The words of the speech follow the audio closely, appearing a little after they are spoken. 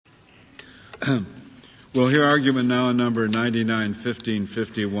We'll hear argument now on number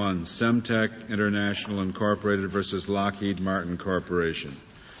 99-1551, Semtek International Incorporated versus Lockheed Martin Corporation.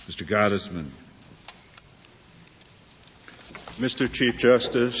 Mr. Gottesman. Mr. Chief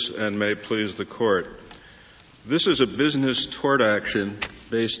Justice, and may it please the Court, this is a business tort action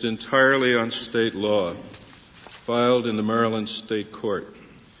based entirely on state law, filed in the Maryland State Court.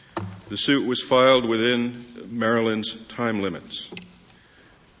 The suit was filed within Maryland's time limits.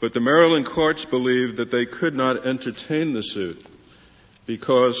 But the Maryland courts believed that they could not entertain the suit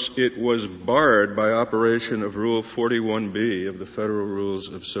because it was barred by operation of Rule 41B of the Federal Rules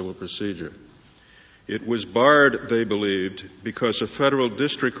of Civil Procedure. It was barred, they believed, because a federal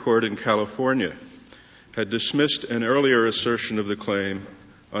district court in California had dismissed an earlier assertion of the claim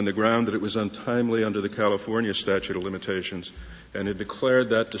on the ground that it was untimely under the California statute of limitations, and had declared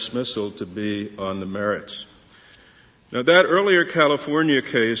that dismissal to be on the merits. Now, that earlier California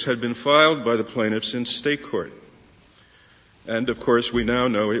case had been filed by the plaintiffs in state court. And, of course, we now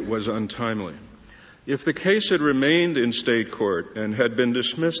know it was untimely. If the case had remained in state court and had been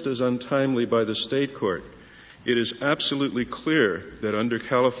dismissed as untimely by the state court, it is absolutely clear that under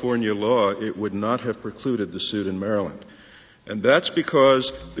California law it would not have precluded the suit in Maryland. And that's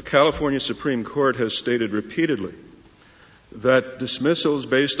because the California Supreme Court has stated repeatedly that dismissals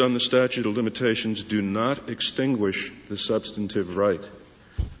based on the statute of limitations do not extinguish the substantive right.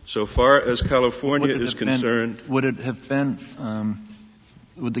 So far as California is concerned...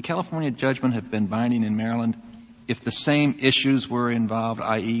 Would the California judgment have been binding in Maryland if the same issues were involved,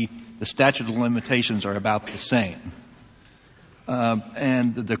 i.e., the statute of limitations are about the same?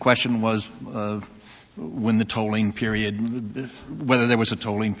 And the question was when the tolling period, whether there was a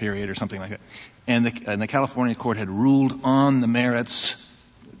tolling period or something like that. And the California court had ruled on the merits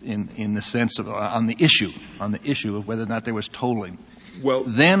in the sense of on the issue of whether or not there was tolling. Well,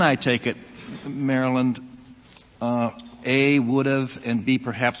 then I take it Maryland A would have and B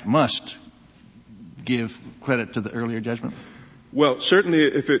perhaps must give credit to the earlier judgment? Well, certainly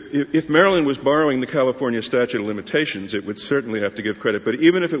if Maryland was borrowing the California statute of limitations, it would certainly have to give credit. But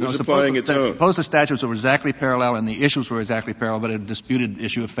even if it was applying its own... Suppose the statutes were exactly parallel and the issues were exactly parallel, but a disputed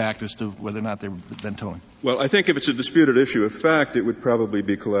issue of fact as to whether or not they've been tolling. Well, I think if it's a disputed issue of fact, it would probably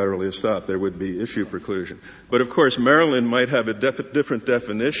be collaterally estopped. There would be issue preclusion. But, of course, Maryland might have a different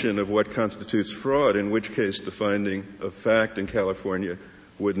definition of what constitutes fraud, in which case the finding of fact in California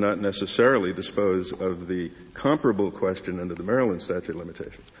would not necessarily dispose of the comparable question under the Maryland statute of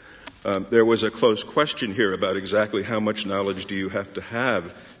limitations. There was a close question here about exactly how much knowledge do you have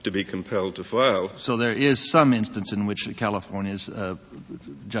to be compelled to file. So there is some instance in which California's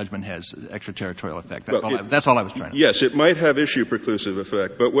judgment has extraterritorial effect. That's all I was trying to say. Yes, it might have issue preclusive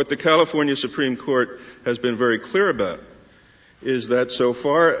effect. But what the California Supreme Court has been very clear about is that so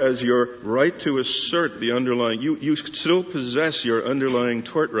far as your right to assert the underlying, you still possess your underlying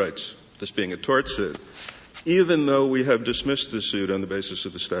tort rights, this being a tort suit, even though we have dismissed the suit on the basis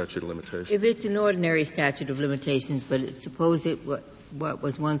of the statute of limitations. If it's an ordinary statute of limitations, but suppose it what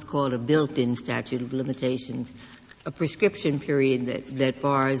was once called a built-in statute of limitations, a prescription period that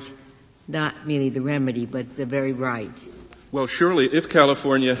bars not merely the remedy but the very right. Well, surely if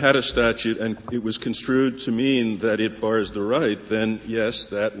California had a statute and it was construed to mean that it bars the right, then yes,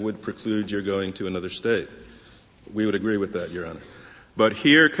 that would preclude your going to another state. We would agree with that, Your Honor. But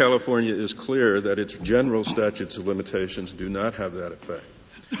here California is clear that its general statutes of limitations do not have that effect.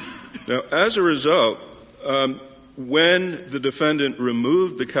 Now, as a result, when the defendant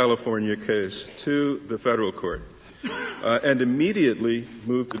removed the California case to the federal court, and immediately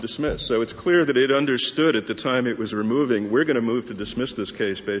moved to dismiss. So it's clear that it understood at the time it was removing, we're going to move to dismiss this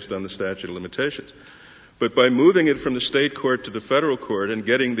case based on the statute of limitations. But by moving it from the state court to the federal court and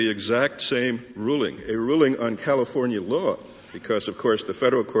getting the exact same ruling, a ruling on California law, because, of course, the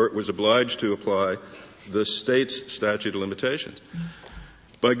federal court was obliged to apply the state's statute of limitations.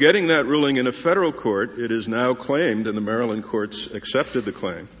 By getting that ruling in a federal court, it is now claimed, and the Maryland courts accepted the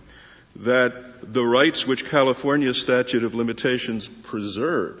claim, that the rights which California's statute of limitations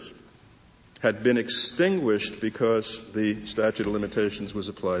preserves had been extinguished because the statute of limitations was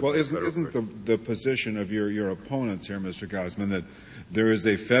applied. Well, isn't the position of your opponents here, Mr. Gosman, that there is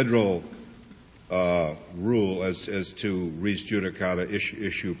a federal rule as to res judicata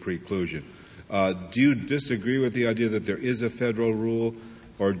issue preclusion? Do you disagree with the idea that there is a federal rule,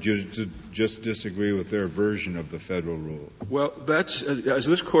 or do you just disagree with their version of the federal rule? Well, that's, as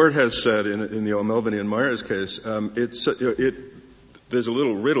this Court has said in the O'Melveny and Myers case, there's a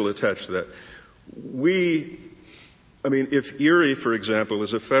little riddle attached to that. We I mean, if Erie, for example,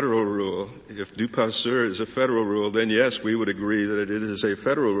 is a federal rule, if du passeur is a federal rule, then yes, we would agree that it is a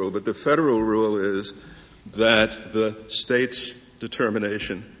federal rule. But the federal rule is that the state's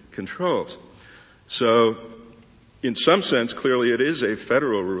determination controls. So, in some sense, clearly it is a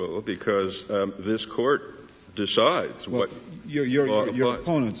federal rule because this court decides what your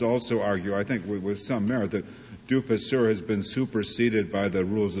opponents also argue, I think with some merit, that du passeur has been superseded by the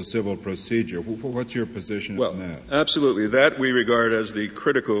rules of civil procedure. What's your position on that? Absolutely. That we regard as the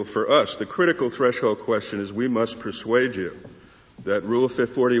critical, for us, the critical threshold question is we must persuade you that Rule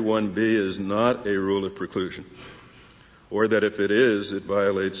 41B is not a rule of preclusion, or that if it is, it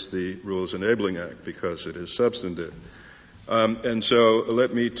violates the Rules Enabling Act because it is substantive. And so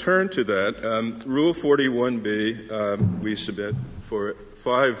let me turn to that. Rule 41B, we submit for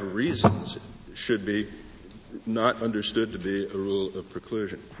 5 reasons, should be not understood to be a rule of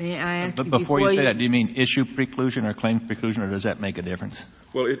preclusion. May I ask but before you say that, do you mean issue preclusion or claim preclusion, or does that make a difference?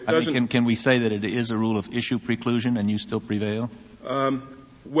 Well, it doesn't. I mean, can we say that it is a rule of issue preclusion and you still prevail?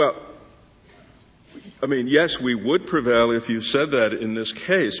 Well, I mean, yes, we would prevail if you said that in this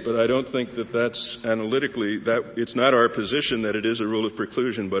case, but I don't think that that's analytically, that it's not our position that it is a rule of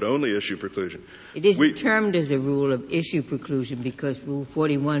preclusion, but only issue preclusion. It isn't termed as a rule of issue preclusion because Rule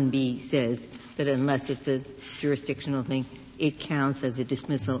 41B says that unless it's a jurisdictional thing, it counts as a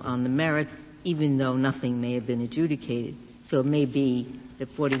dismissal on the merits, even though nothing may have been adjudicated. So it may be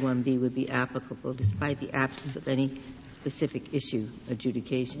that 41B would be applicable despite the absence of any specific issue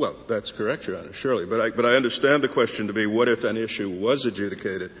adjudication. Well, that's correct, Your Honor, surely. But I understand the question to be, what if an issue was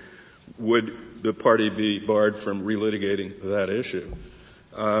adjudicated? Would the party be barred from relitigating that issue?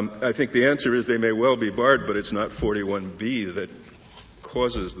 I think the answer is they may well be barred, but it's not 41B that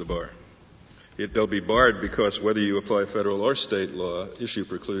causes the bar. They'll be barred because whether you apply federal or state law, issue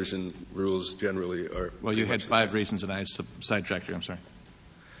preclusion rules generally are. Well, you had 5 reasons, and I sidetracked you. I'm sorry.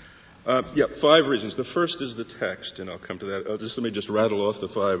 5 reasons. The first is the text, and I'll come to that. Let me just rattle off the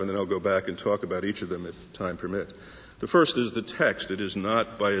 5, and then I'll go back and talk about each of them if time permits. The first is the text. It is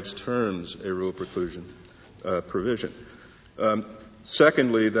not, by its terms, a rule preclusion provision.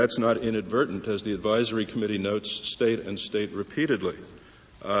 Secondly, that's not inadvertent, as the advisory committee notes, state and state repeatedly.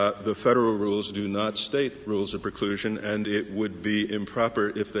 The federal rules do not state rules of preclusion, and it would be improper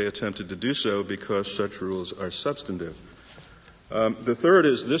if they attempted to do so because such rules are substantive. The third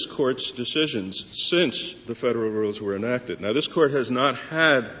is this Court's decisions since the federal rules were enacted. Now, this Court has not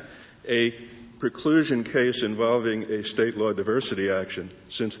had a preclusion case involving a state law diversity action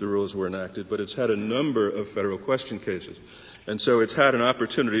since the rules were enacted, but it's had a number of federal question cases. And so it's had an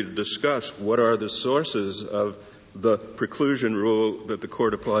opportunity to discuss what are the sources of the preclusion rule that the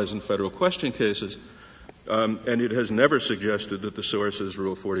Court applies in federal question cases, and it has never suggested that the source is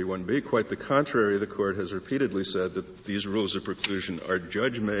Rule 41B. Quite the contrary, the Court has repeatedly said that these rules of preclusion are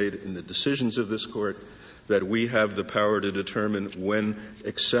judge-made in the decisions of this Court, that we have the power to determine when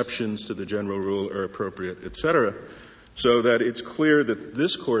exceptions to the general rule are appropriate, et cetera, so that it's clear that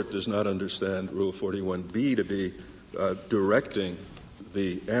this Court does not understand Rule 41B to be directing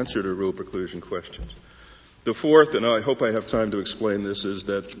the answer to rule preclusion questions. The fourth, and I hope I have time to explain this, is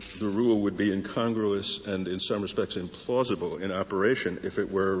that the rule would be incongruous and in some respects implausible in operation if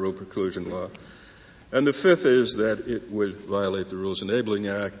it were a rule preclusion law. And the fifth is that it would violate the Rules Enabling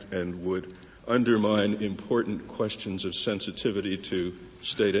Act and would undermine important questions of sensitivity to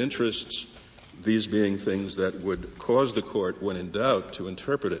state interests, these being things that would cause the Court, when in doubt, to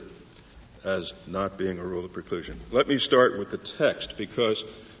interpret it as not being a rule of preclusion. Let me start with the text, because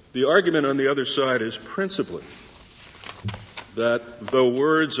the argument on the other side is principally that the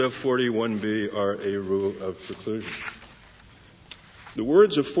words of 41B are a rule of preclusion. The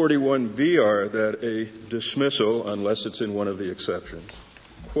words of 41B are that a dismissal, unless it's in one of the exceptions,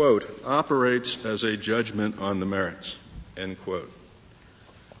 quote, operates as a judgment on the merits, end quote.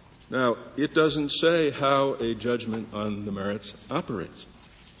 Now, it doesn't say how a judgment on the merits operates.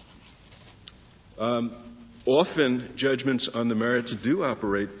 Often, judgments on the merits do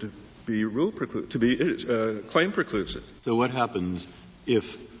operate to be claim preclusive. So what happens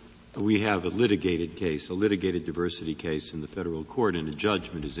if we have a litigated case, a litigated diversity case in the federal court, and a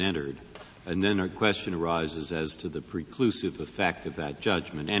judgment is entered, and then a question arises as to the preclusive effect of that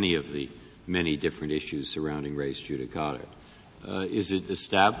judgment, any of the many different issues surrounding res judicata? Is it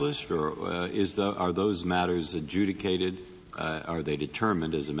established, or are those matters adjudicated? Are they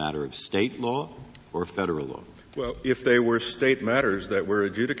determined as a matter of state law or federal law? Well, if they were state matters that were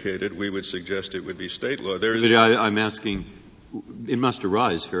adjudicated, we would suggest it would be state law. But I'm asking, it must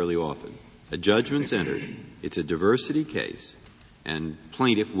arise fairly often. A judgment's entered, it's a diversity case, and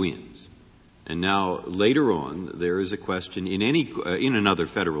plaintiff wins. And now, later on, there is a question in another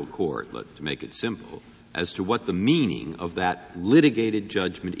federal court, to make it simple, as to what the meaning of that litigated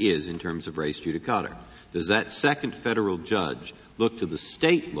judgment is in terms of res judicata. Does that second federal judge look to the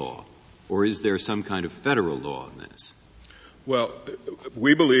state law, or is there some kind of federal law in this? Well,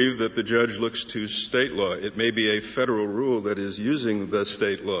 we believe that the judge looks to state law. It may be a federal rule that is using the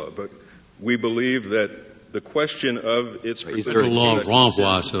state law, but we believe that the question of its federal law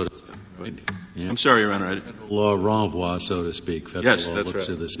renvoi, so to speak. Yeah. I'm sorry, Your Honor. Federal law renvoi, so to speak. Federal yes, law that's looks right.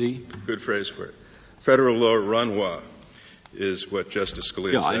 to the state. Good phrase for it. Federal law renvoi is what Justice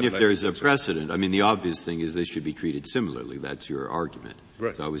Scalia said. Yeah, and if there's a precedent, I mean, the obvious thing is they should be treated similarly. That's your argument.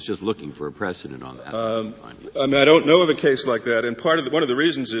 Right. So I was just looking for a precedent on that. I mean, I don't know of a case like that, and one of the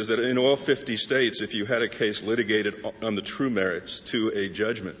reasons is that in all 50 states, if you had a case litigated on the true merits to a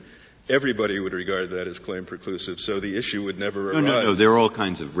judgment, everybody would regard that as claim preclusive, so the issue would never arise. No. There are all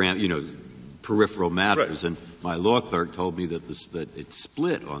kinds of, peripheral matters, right. And my law clerk told me that it's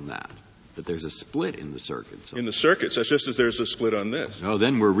split on that there's a split in the circuits. In the circuits, that's just as there's a split on this. No,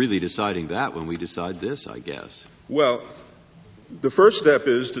 then we're really deciding that when we decide this, I guess. Well, the first step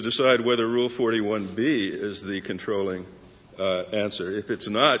is to decide whether Rule 41B is the controlling answer. If it's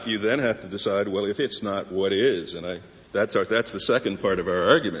not, you then have to decide, well, if it's not, what is? And that's the second part of our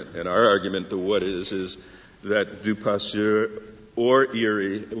argument. And our argument, the what is that Dupasseur or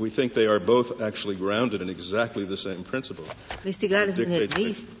Erie, we think they are both actually grounded in exactly the same principle. Mr. Gottesman, at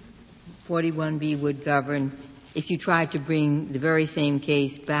least 41B would govern if you tried to bring the very same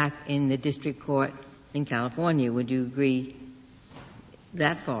case back in the district court in California. Would you agree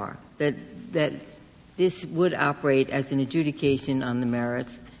that far, that this would operate as an adjudication on the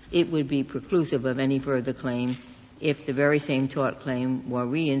merits? It would be preclusive of any further claim. If the very same tort claim were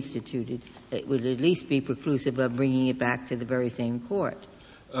reinstituted, it would at least be preclusive of bringing it back to the very same court.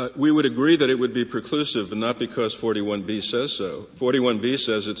 We would agree that it would be preclusive, but not because 41B says so. 41B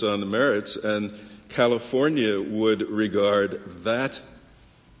says it's on the merits, and California would regard that.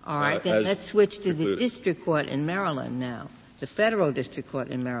 All right, then let's switch to the district court in Maryland now, the federal district court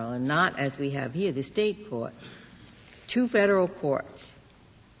in Maryland, not as we have here, the state court. Two federal courts.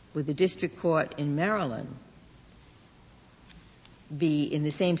 Would the district court in Maryland be in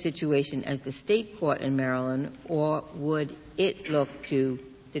the same situation as the state court in Maryland, or would it look to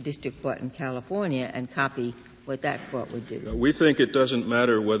the district court in California and copy what that court would do? We think it doesn't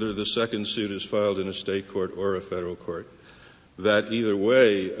matter whether the second suit is filed in a state court or a federal court. That either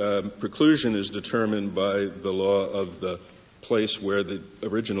way, preclusion is determined by the law of the place where the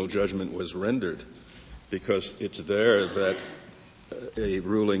original judgment was rendered, because it's there that a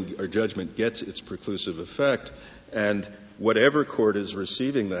ruling or judgment gets its preclusive effect, and whatever court is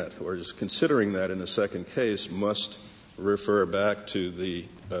receiving that or is considering that in a second case must refer back to the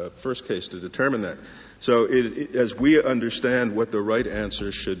first case to determine that. So as we understand what the right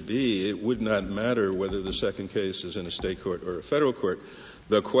answer should be, it would not matter whether the second case is in a state court or a federal court.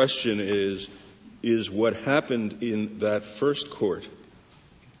 The question is what happened in that first court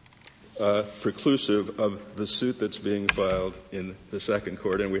preclusive of the suit that's being filed in the second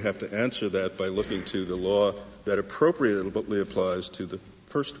court? And we have to answer that by looking to the law that appropriately applies to the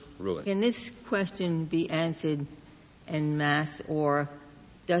first ruling. Can this question be answered en masse, or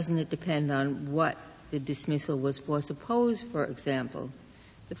doesn't it depend on what the dismissal was for? Suppose, for example,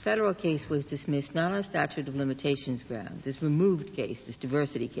 the federal case was dismissed not on statute of limitations ground, this removed case, this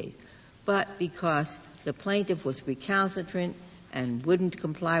diversity case, but because the plaintiff was recalcitrant and wouldn't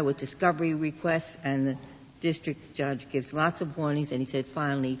comply with discovery requests, and the district judge gives lots of warnings, and he said,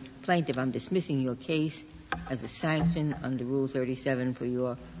 finally, plaintiff, I'm dismissing your case as a sanction under Rule 37 for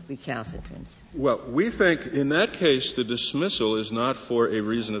your recalcitrance. Well, we think in that case the dismissal is not for a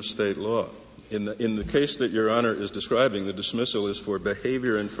reason of state law. In the case that Your Honor is describing, the dismissal is for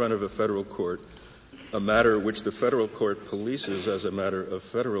behavior in front of a federal court, a matter which the federal court polices as a matter of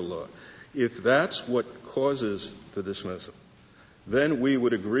federal law. If that's what causes the dismissal, then we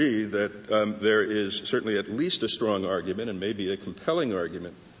would agree that there is certainly at least a strong argument, and maybe a compelling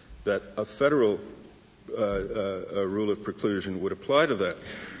argument, that a federal rule of preclusion would apply to that.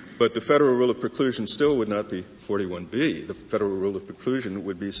 But the federal rule of preclusion still would not be 41B. The federal rule of preclusion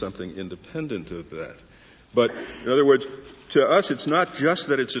would be something independent of that. But, in other words, to us, it's not just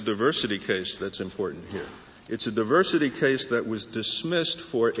that it's a diversity case that's important here. It's a diversity case that was dismissed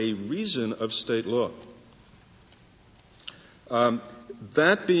for a reason of state law.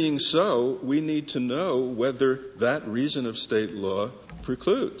 That being so, we need to know whether that reason of state law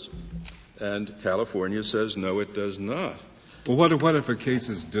precludes. And California says, no, it does not. Well, what if a case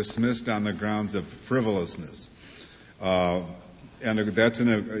is dismissed on the grounds of frivolousness? And that's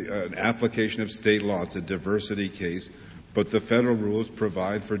an application of state law. It's a diversity case. But the federal rules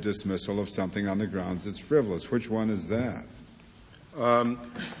provide for dismissal of something on the grounds it's frivolous. Which one is that?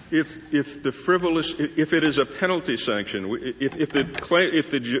 If it is a penalty sanction, if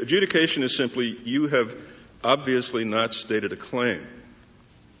the adjudication is simply you have obviously not stated a claim,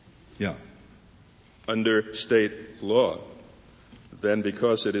 yeah, under state law, then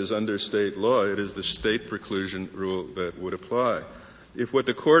because it is under state law, it is the state preclusion rule that would apply. If what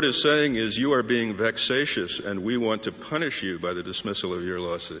the court is saying is you are being vexatious and we want to punish you by the dismissal of your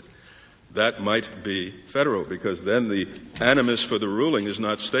lawsuit, that might be federal, because then the animus for the ruling is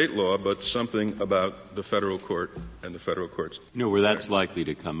not state law, but something about the federal court and the federal courts. Where that's likely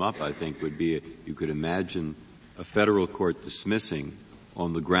to come up, I think, would be you could imagine a federal court dismissing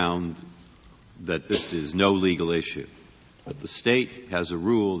on the ground that this is no legal issue. But the state has a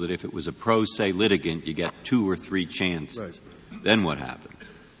rule that if it was a pro se litigant, you get 2 or 3 chances. Right. Then what happens?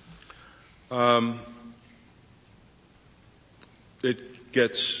 It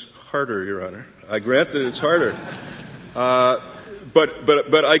gets harder, Your Honor. I grant that it's harder.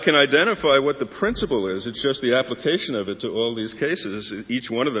 But I can identify what the principle is. It's just the application of it to all these cases.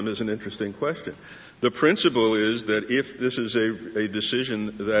 Each one of them is an interesting question. The principle is that if this is a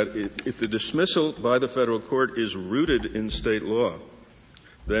decision that if the dismissal by the federal court is rooted in state law,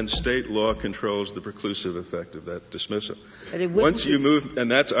 then state law controls the preclusive effect of that dismissal. Once you move, and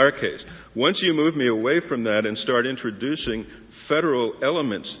that's our case, once you move me away from that and start introducing federal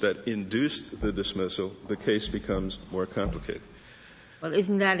elements that induce the dismissal, the case becomes more complicated. Well,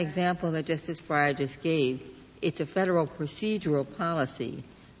 isn't that example that Justice Breyer just gave, it's a federal procedural policy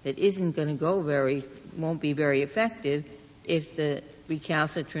that isn't going to won't be very effective if the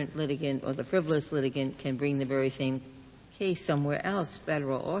recalcitrant litigant or the frivolous litigant can bring the very same case somewhere else,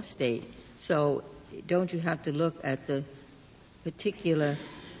 federal or state. So don't you have to look at the particular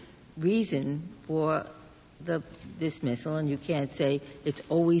reason for the dismissal? And you can't say it's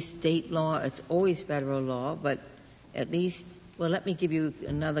always state law, it's always federal law, but at least, well, let me give you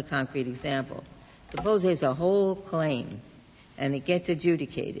another concrete example. Suppose there's a whole claim and it gets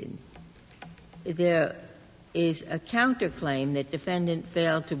adjudicated. There is a counterclaim that defendant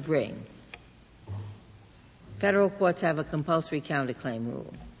failed to bring. Federal courts have a compulsory counterclaim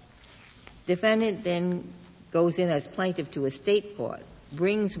rule. Defendant then goes in as plaintiff to a state court,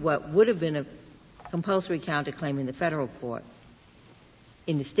 brings what would have been a compulsory counterclaim in the federal court,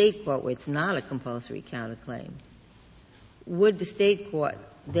 in the state court where it's not a compulsory counterclaim. Would the state court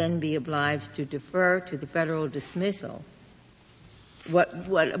then be obliged to defer to the federal dismissal? What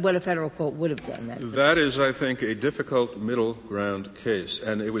a federal court would have done. That is, I think, a difficult middle ground case.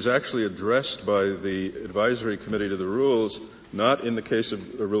 And it was actually addressed by the advisory committee to the rules, not in the case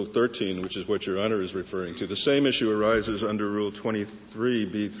of Rule 13, which is what Your Honor is referring to. The same issue arises under Rule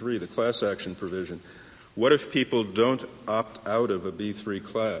 23B3, the class action provision. What if people don't opt out of a B3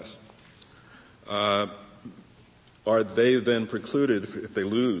 class? Are they then precluded, if they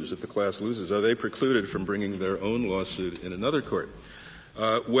lose, if the class loses, are they precluded from bringing their own lawsuit in another court?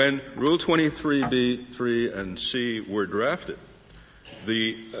 When Rule 23B3 and C were drafted,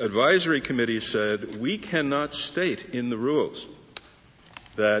 the advisory committee said, we cannot state in the rules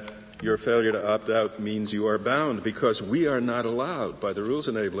that your failure to opt out means you are bound, because we are not allowed by the Rules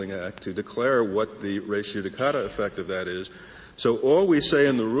Enabling Act to declare what the res judicata effect of that is. So all we say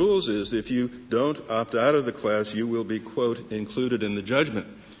in the rules is if you don't opt out of the class, you will be, quote, included in the judgment.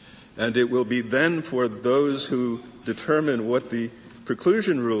 And it will be then for those who determine what the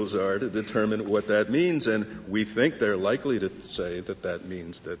preclusion rules are to determine what that means. And we think they're likely to say that that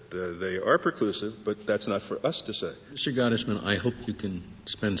means that they are preclusive, but that's not for us to say. Mr. Gottesman, I hope you can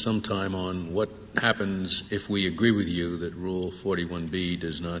spend some time on what happens if we agree with you that Rule 41B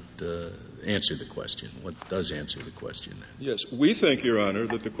does not answer the question. What does answer the question then? Yes. We think, Your Honor,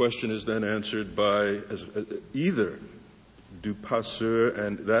 that the question is then answered by either du passeur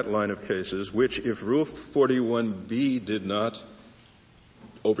and that line of cases, which if Rule 41B did not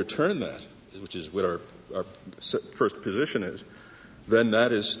overturn that, which is what our first position is, then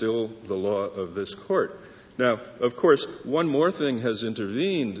that is still the law of this Court. Now, of course, one more thing has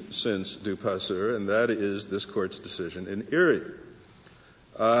intervened since du passeur, and that is this Court's decision in Erie.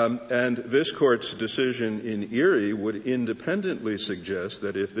 And this Court's decision in Erie would independently suggest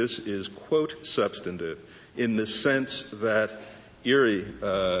that if this is, quote, substantive, in the sense that Erie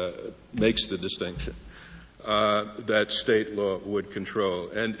makes the distinction, that state law would control.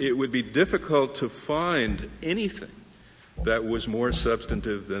 And it would be difficult to find anything that was more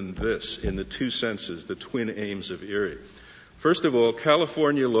substantive than this in the two senses, the twin aims of Erie. First of all,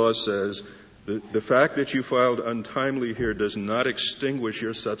 California law says The fact that you filed untimely here does not extinguish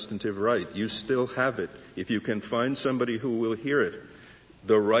your substantive right. You still have it. If you can find somebody who will hear it,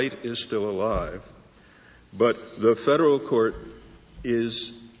 the right is still alive. But the federal court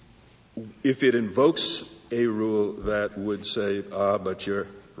is, if it invokes a rule that would say, but your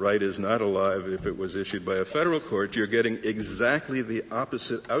right is not alive if it was issued by a federal court, you're getting exactly the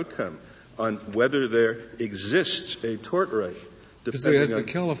opposite outcome on whether there exists a tort right. Has the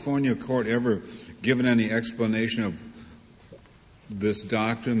California court ever given any explanation of this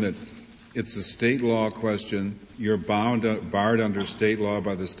doctrine that it's a state law question, you're barred under state law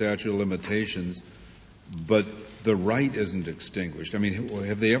by the statute of limitations, but the right isn't extinguished? I mean,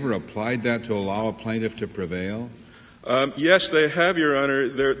 have they ever applied that to allow a plaintiff to prevail? Yes, they have, Your Honor.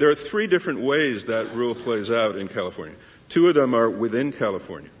 There are three different ways that rule plays out in California. Two of them are within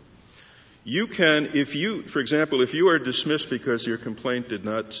California. You can, for example, if you are dismissed because your complaint did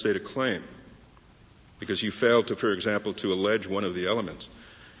not state a claim, because you failed to, for example, to allege one of the elements,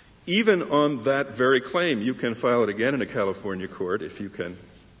 even on that very claim, you can file it again in a California court if you can,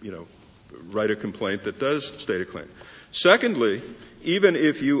 write a complaint that does state a claim. Secondly, even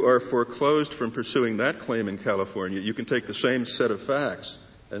if you are foreclosed from pursuing that claim in California, you can take the same set of facts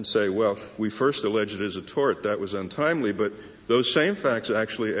and say, well, we first alleged it as a tort. That was untimely, but those same facts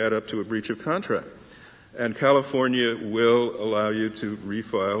actually add up to a breach of contract. And California will allow you to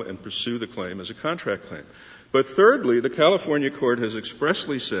refile and pursue the claim as a contract claim. But thirdly, the California court has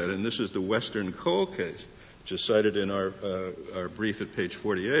expressly said, and this is the Western Coal case, which is cited in our brief at page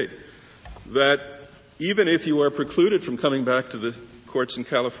 48, that even if you are precluded from coming back to the courts in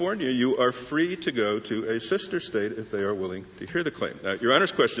California, you are free to go to a sister state if they are willing to hear the claim. Now, Your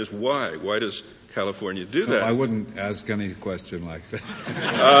Honor's question is why? Why does California do that? No, I wouldn't ask any question like that.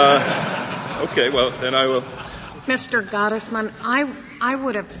 Okay, well, then I will. Mr. Gottesman, I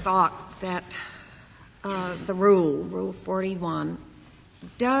would have thought that the Rule 41,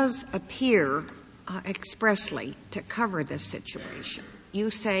 does appear expressly to cover this situation. You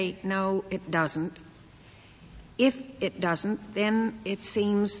say, no, it doesn't. If it doesn't, then it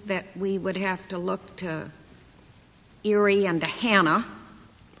seems that we would have to look to Erie and to Hannah.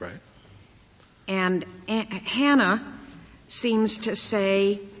 Right. And Hannah seems to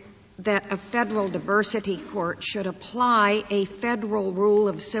say that a federal diversity court should apply a federal rule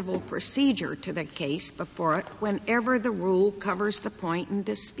of civil procedure to the case before it whenever the rule covers the point in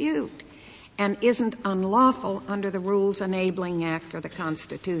dispute and isn't unlawful under the Rules Enabling Act or the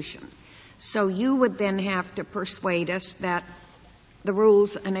Constitution. So you would then have to persuade us that the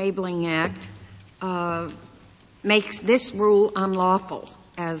Rules Enabling Act makes this rule unlawful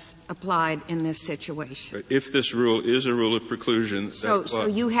as applied in this situation. If this rule is a rule of preclusion, so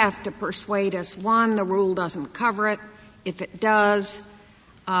you have to persuade us, one, the rule doesn't cover it. If it does,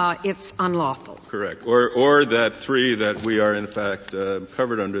 it's unlawful. Correct. Or that, three, that we are in fact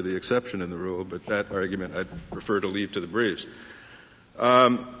covered under the exception in the rule, but that argument I'd prefer to leave to the briefs.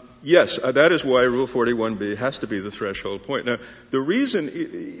 Yes, that is why Rule 41B has to be the threshold point. Now, the reason,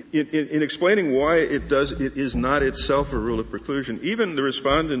 in explaining why it is not itself a rule of preclusion, even the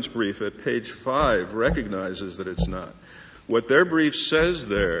respondent's brief at page 5 recognizes that it's not. What their brief says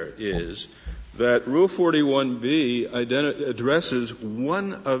there is that Rule 41B addresses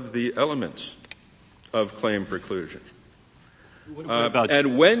one of the elements of claim preclusion.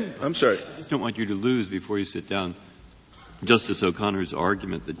 I'm sorry. I just don't want you to lose before you sit down Justice O'Connor's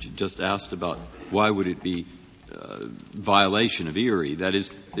argument that you just asked about why would it be violation of Erie. That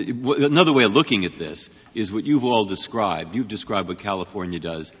is, another way of looking at this is what you've all described. You've described what California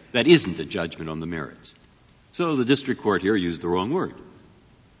does. That isn't a judgment on the merits. So the district court here used the wrong word.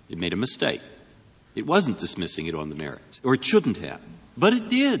 It made a mistake. It wasn't dismissing it on the merits, or it shouldn't have. But it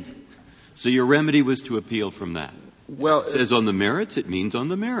did. So your remedy was to appeal from that. Well, it says on the merits, it means on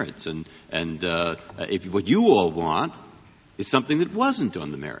the merits. And if what you all want is something that wasn't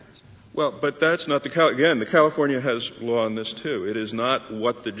on the merits. Well, but that's not again, the California has law on this too. It is not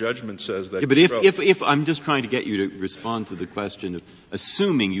what the judgment says that. Yeah, but if I'm just trying to get you to respond to the question of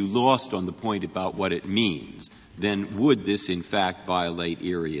assuming you lost on the point about what it means, then would this in fact violate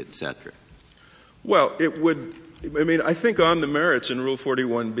Erie, et cetera? Well, it would. I mean, I think on the merits in Rule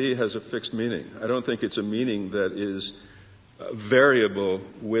 41B has a fixed meaning. I don't think it's a meaning that is variable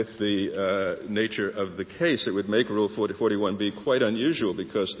with the nature of the case. It would make Rule 41B quite unusual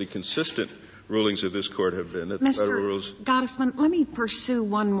because the consistent rulings of this Court have been that the federal rules. Mr. Gottesman, let me pursue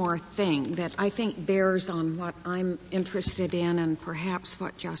one more thing that I think bears on what I'm interested in and perhaps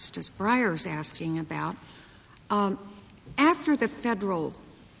what Justice Breyer's asking about. After the federal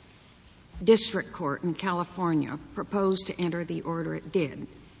district court in California proposed to enter the order it did,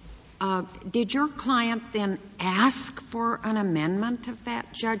 did your client then ask for an amendment of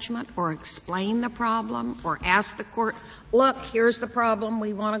that judgment or explain the problem or ask the court, look, here's the problem,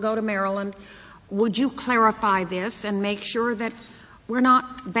 we want to go to Maryland. Would you clarify this and make sure that we're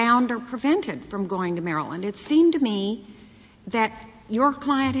not bound or prevented from going to Maryland? It seemed to me that your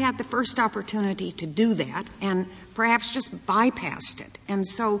client had the first opportunity to do that and perhaps just bypassed it. And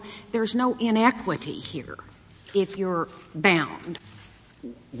so there's no inequity here if you're bound.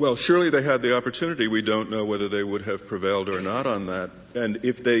 Well, surely they had the opportunity. We don't know whether they would have prevailed or not on that. And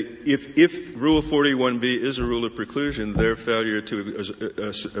if Rule 41B is a rule of preclusion, their failure to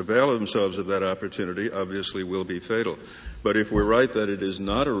avail themselves of that opportunity obviously will be fatal. But if we're right that it is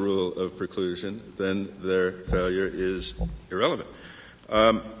not a rule of preclusion, then their failure is irrelevant.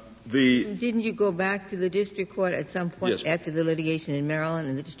 Didn't you go back to the district court at some point Yes. after the litigation in Maryland,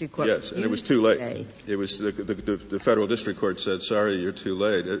 and the district court Yes, and it was too late. It was the federal district court said, sorry, you're too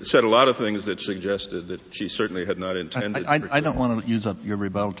late. It said a lot of things that suggested that she certainly had not intended. I don't want to use up your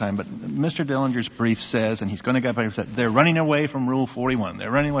rebuttal time, but Mr. Dillinger's brief says, and he's going to get back to that, they're running away from Rule 41.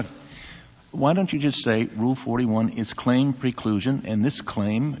 They're running away. Why don't you just say Rule 41 is claim preclusion and this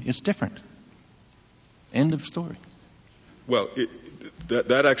claim is different? End of story. Well,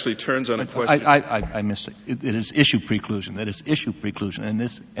 that actually turns on a question. I missed it. It is issue preclusion. That is issue preclusion,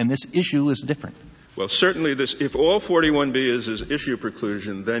 and this issue is different. Well, certainly if all 41B is issue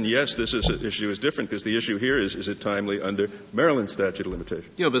preclusion, then yes, this issue is different because the issue here is it timely under Maryland statute of limitations?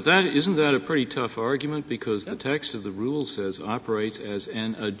 Yeah, but isn't that a pretty tough argument because the text of the rule says operates as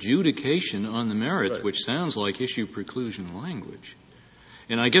an adjudication on the merits, right, which sounds like issue preclusion language.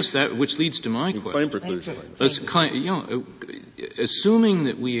 And I guess which leads to my question. Claim preclusion. Assuming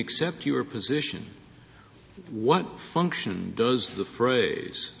that we accept your position, what function does the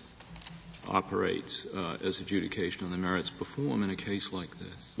phrase operates as adjudication on the merits perform in a case like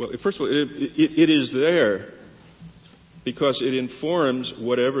this? Well, first of all, it is there because it informs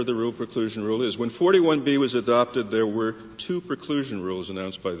whatever the rule preclusion rule is. When 41B was adopted, there were two preclusion rules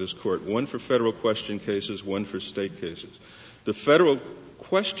announced by this Court, one for federal question cases, one for state cases. The federal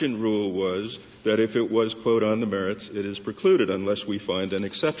question rule was that if it was, quote, on the merits, it is precluded unless we find an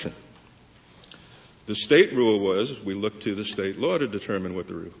exception. The state rule was we look to the state law to determine what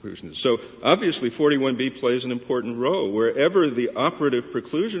the rule preclusion is. So obviously 41B plays an important role. Wherever the operative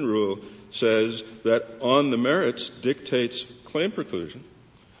preclusion rule says that on the merits dictates claim preclusion,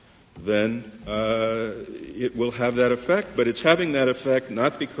 then it will have that effect. But it's having that effect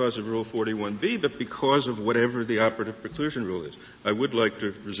not because of Rule 41B, but because of whatever the operative preclusion rule is. I would like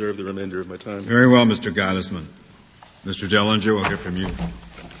to reserve the remainder of my time. Very well, Mr. Gottesman. Mr. Dellinger, we'll hear from you.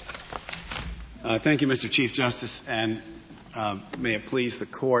 Thank you, Mr. Chief Justice, and may it please the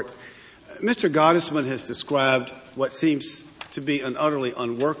Court. Mr. Gottesman has described what seems to be an utterly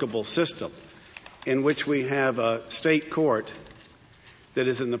unworkable system in which we have a state court that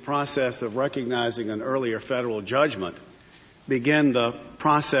is in the process of recognizing an earlier federal judgment begin the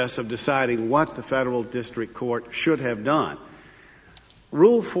process of deciding what the federal district court should have done.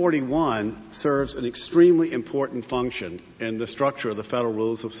 Rule 41 serves an extremely important function in the structure of the Federal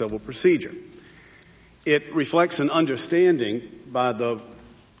Rules of Civil Procedure. It reflects an understanding by the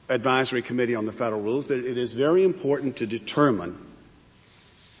Advisory Committee on the Federal Rules that it is very important to determine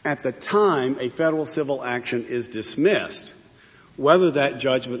at the time a federal civil action is dismissed whether that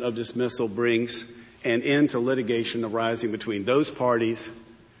judgment of dismissal brings an end to litigation arising between those parties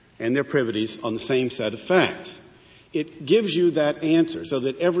and their privities on the same set of facts. It gives you that answer so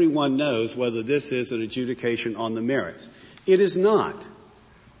that everyone knows whether this is an adjudication on the merits. It is not,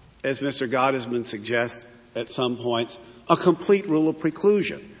 as Mr. Gottesman suggests at some points, a complete rule of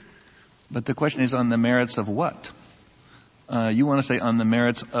preclusion. But the question is on the merits of what? You want to say on the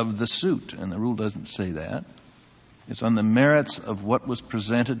merits of the suit, and the rule doesn't say that. It's on the merits of what was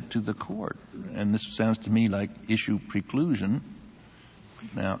presented to the court. And this sounds to me like issue preclusion.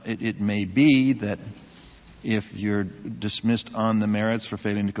 Now, it may be that if you're dismissed on the merits for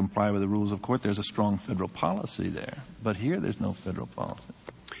failing to comply with the rules of court, there's a strong federal policy there. But here there's no federal policy.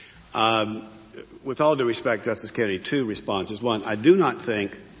 With all due respect, Justice Kennedy, two responses. One, I do not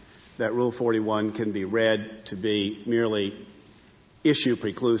think that Rule 41 can be read to be merely issue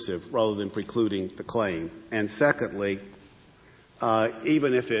preclusive rather than precluding the claim. And secondly,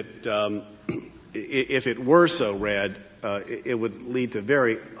 even if it were so read, it would lead to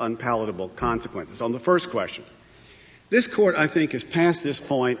very unpalatable consequences. On the first question, this Court, I think, is past this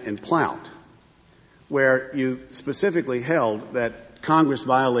point in Ploutt, where you specifically held that Congress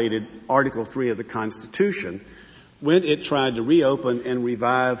violated Article III of the Constitution when it tried to reopen and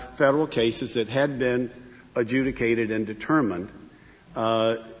revive federal cases that had been adjudicated and determined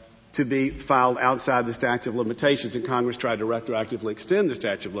to be filed outside the statute of limitations, and Congress tried to retroactively extend the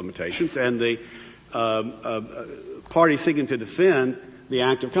statute of limitations, and the party seeking to defend the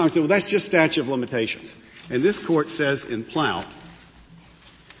act of Congress said, well, that's just statute of limitations. And this Court says in Plout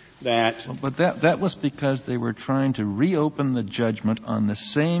that... But that was because they were trying to reopen the judgment on the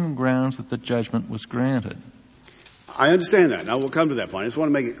same grounds that the judgment was granted. I understand that, and I will come to that point. I just want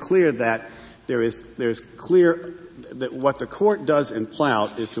to make it clear that there's clear that what the Court does in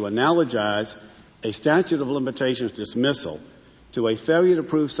Plout is to analogize a statute of limitations dismissal to a failure to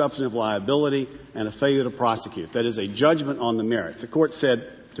prove substantive liability and a failure to prosecute. That is a judgment on the merits. The Court said,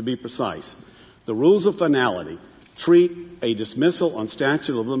 to be precise, the rules of finality treat a dismissal on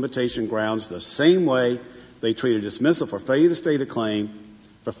statute of limitation grounds the same way they treat a dismissal for failure to state a claim,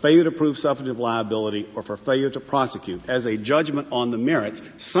 for failure to prove substantive liability, or for failure to prosecute as a judgment on the merits,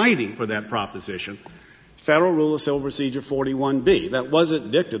 citing for that proposition Federal Rule of Civil Procedure 41B. That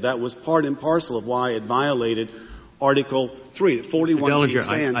wasn't dicta. That was part and parcel of why it violated Article 3. 41B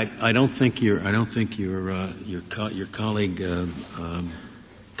stands. I don't think your colleague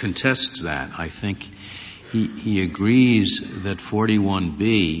contests that. I think he agrees that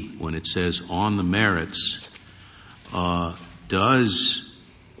 41B, when it says on the merits, does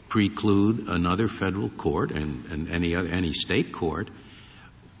preclude another federal court and any state court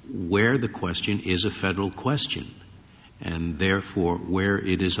where the question is a federal question, and therefore where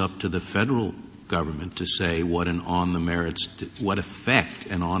it is up to the federal government to say what effect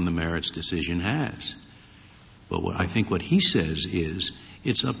an on the merits decision has. But I think what he says is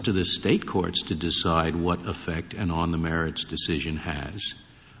it's up to the state courts to decide what effect an on the merits decision has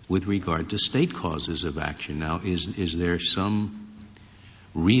with regard to state causes of action. Now, is there some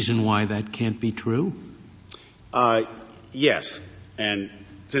reason why that can't be true? Yes. And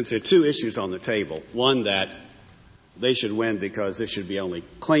since there are two issues on the table, one that they should win because this should be only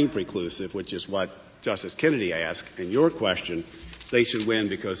claim preclusive, which is what Justice Kennedy asked, and your question, they should win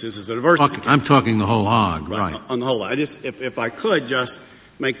because this is a diversity case. I'm talking the whole hog, right. On the whole hog. If I could just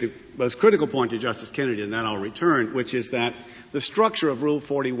make the most critical point to Justice Kennedy, and then I'll return, which is that the structure of Rule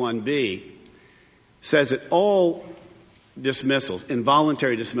 41B says that all dismissals,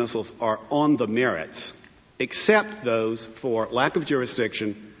 involuntary dismissals, are on the merits, except those for lack of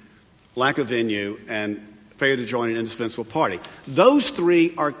jurisdiction, lack of venue, and failure to join an indispensable party. Those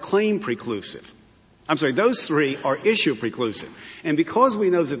three are claim preclusive. Those three are issue preclusive. And because we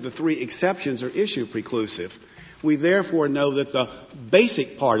know that the three exceptions are issue preclusive, we therefore know that the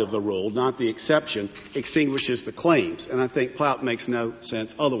basic part of the rule, not the exception, extinguishes the claims. And I think Plout makes no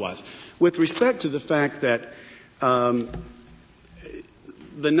sense otherwise. With respect to the fact that the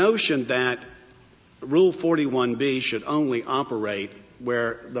notion that Rule 41B should only operate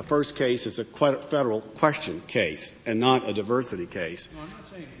where the first case is a federal question case and not a diversity case. No, I'm not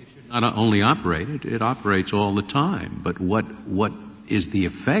saying it should not only operate. It operates all the time. But what is the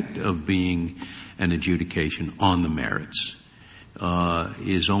effect of being an adjudication on the merits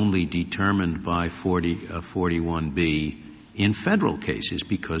is only determined by 41B in federal cases,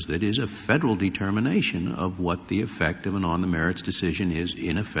 because that is a federal determination of what the effect of an on the merits decision is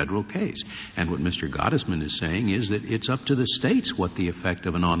in a federal case. And what Mr. Gottesman is saying is that it's up to the states what the effect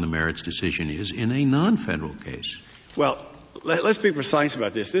of an on the merits decision is in a non-federal case. Well, let's be precise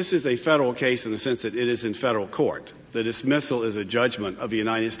about this. This is a federal case in the sense that it is in federal court. The dismissal is a judgment of the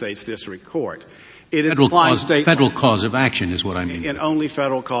United States District Court. It is federal cause of action is what I mean. And only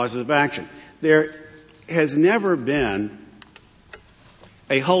federal causes of action. There has never been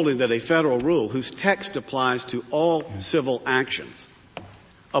a holding that a federal rule whose text applies to all civil actions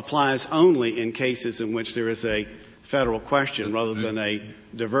applies only in cases in which there is a federal question rather than a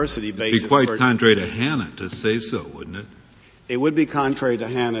diversity basis. It would be quite contrary to Hannah to say so, wouldn't it? It would be contrary to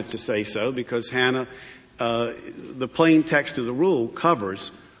Hannah to say so, because Hannah, the plain text of the rule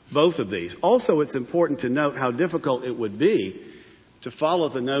covers both of these. Also, it's important to note how difficult it would be to follow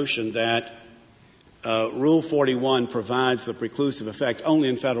the notion that Rule 41 provides the preclusive effect only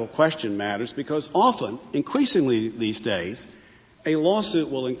in federal question matters, because often, increasingly these days, a lawsuit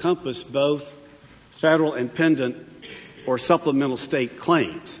will encompass both federal and pendant or supplemental state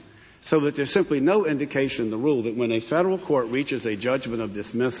claims, so that there's simply no indication in the rule that when a federal court reaches a judgment of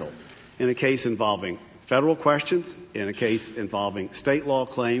dismissal in a case involving federal questions, in a case involving state law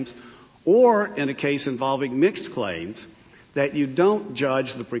claims, or in a case involving mixed claims, that you don't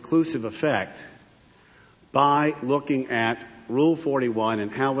judge the preclusive effect by looking at Rule 41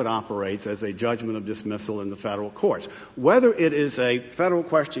 and how it operates as a judgment of dismissal in the federal courts. Whether it is a federal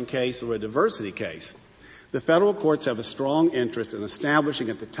question case or a diversity case, the federal courts have a strong interest in establishing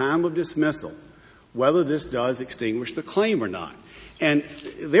at the time of dismissal whether this does extinguish the claim or not. And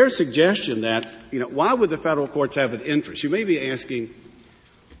their suggestion that, why would the federal courts have an interest? You may be asking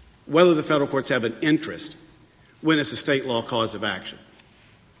whether the federal courts have an interest when it's a state law cause of action.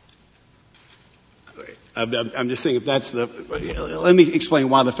 I'm just saying if that's let me explain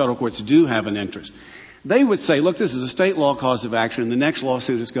why the federal courts do have an interest. They would say, look, this is a state law cause of action, and the next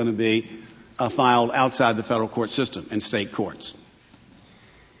lawsuit is going to be filed outside the federal court system in state courts.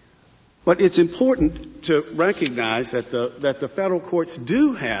 But it's important to recognize that the federal courts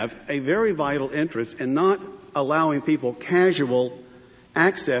do have a very vital interest in not allowing people casual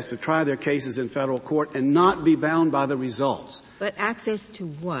access to try their cases in federal court and not be bound by the results. But access to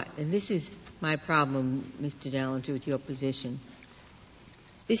what? And this is my problem, Mr. Dallinger, with your position.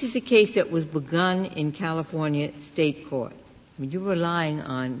 This is a case that was begun in California state court. I mean, you're relying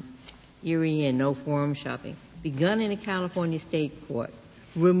on Erie and no forum shopping. Begun in a California state court,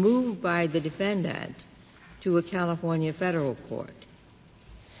 removed by the defendant to a California federal court.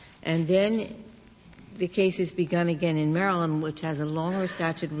 And then the case is begun again in Maryland, which has a longer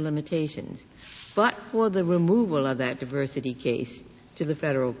statute of limitations. But for the removal of that diversity case to the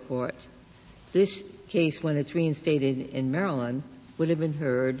federal court, this case, when it's reinstated in Maryland, would have been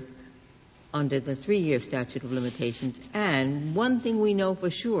heard under the 3-year statute of limitations. And one thing we know for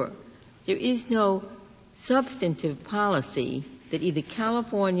sure, there is no substantive policy that either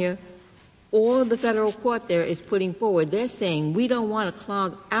California or the federal court there is putting forward. They're saying we don't want to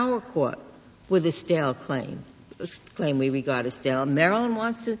clog our court with a stale claim we regard as stale. Maryland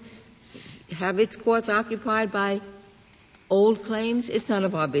wants to have its courts occupied by old claims. It's none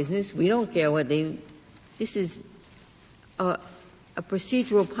of our business. We don't care what this is a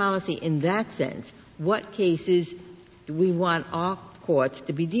procedural policy in that sense. What cases do we want our courts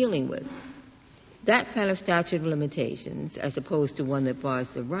to be dealing with? That kind of statute of limitations, as opposed to one that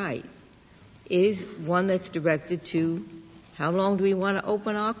bars the right, is one that's directed to how long do we want to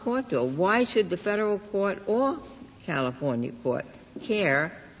open our court door? Why should the federal court or California court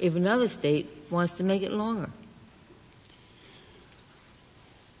care if another state wants to make it longer?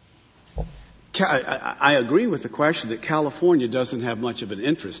 I agree with the question that California doesn't have much of an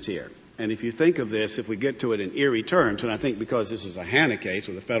interest here. And if you think of this, if we get to it in Erie terms, and I think because this is a Hanna case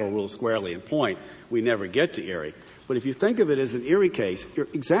with the federal rules squarely in point, we never get to Erie. But if you think of it as an Erie case, you're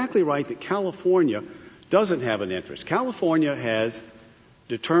exactly right that California doesn't have an interest. California has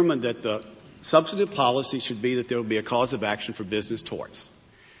determined that the substantive policy should be that there will be a cause of action for business torts.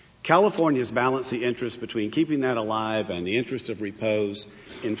 California has balanced the interest between keeping that alive and the interest of repose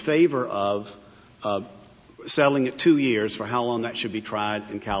in favor of settling it 2 years for how long that should be tried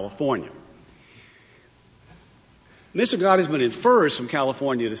in California. Mr. Gottesman infers from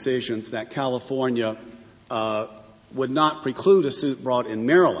California decisions that California would not preclude a suit brought in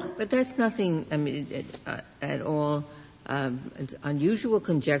Maryland. But that's nothing, at all it's unusual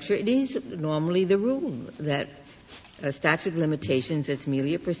conjecture. It is normally the rule that a statute of limitations that's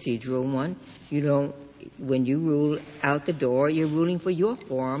merely a procedural one. When you rule out the door, you're ruling for your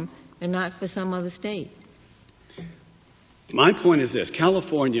forum and not for some other state. My point is this.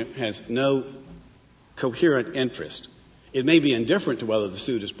 California has no coherent interest. It may be indifferent to whether the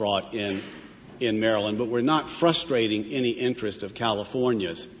suit is brought in Maryland, but we're not frustrating any interest of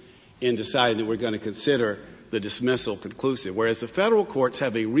California's in deciding that we're going to consider the dismissal conclusive, whereas the federal courts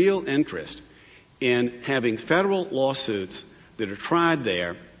have a real interest in having federal lawsuits that are tried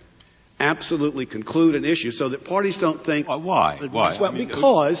there absolutely conclude an issue so that parties don't think... Why? Well,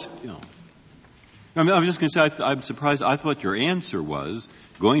 because... I was just going to say, I'm surprised. I thought your answer was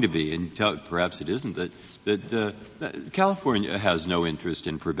going to be, and perhaps it isn't, that California has no interest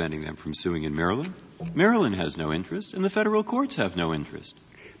in preventing them from suing in Maryland. Maryland has no interest, and the federal courts have no interest.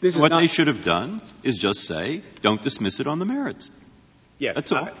 What they should have done is just say, don't dismiss it on the merits. Yes.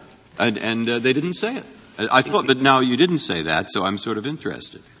 That's all. And they didn't say it. I thought, but now you didn't say that, so I'm sort of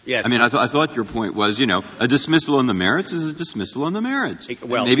interested. Yes. I mean, I thought your point was, a dismissal on the merits is a dismissal on the merits.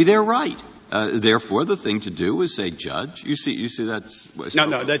 Well, maybe they're right. Therefore, the thing to do is say, Judge. You see, that's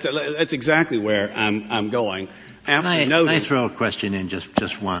no. That's exactly where I'm going. Can I throw a question in,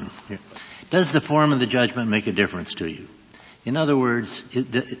 just one? Does the form of the judgment make a difference to you? In other words,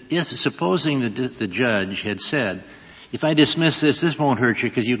 if supposing the judge had said, if I dismiss this won't hurt you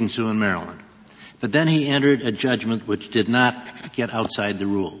because you can sue in Maryland. But then he entered a judgment which did not get outside the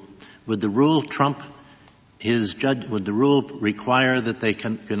rule. Would the rule trump his judge? Would the rule require that they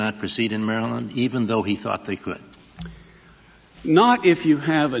cannot proceed in Maryland, even though he thought they could? Not if you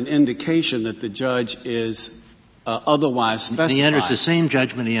have an indication that the judge is otherwise specified. He enters the same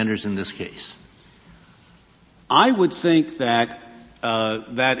judgment he enters in this case. I would think that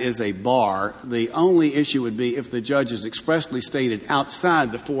that is a bar. The only issue would be if the judge has expressly stated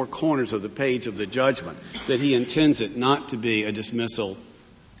outside the four corners of the page of the judgment that he intends it not to be a dismissal,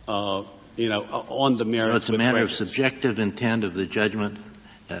 on the merits. So it's a matter of subjective intent of the judgment,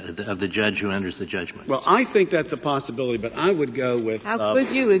 of the judge who enters the judgment. Well, I think that's a possibility, but I would go with... How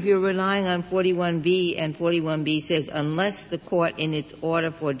could you, if you're relying on 41B, and 41B says unless the court in its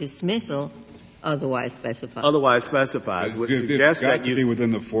order for dismissal otherwise specifies. Otherwise specifies, would suggest that you be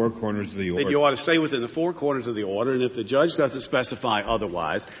within the four corners of the order. That you ought to stay within the four corners of the order, and if the judge doesn't specify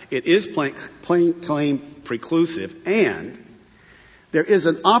otherwise, it is plain claim preclusive, and there is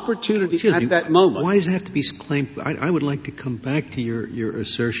an opportunity at that moment. Why does it have to be claimed? I would like to come back to your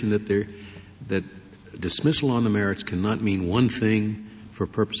assertion that dismissal on the merits cannot mean one thing for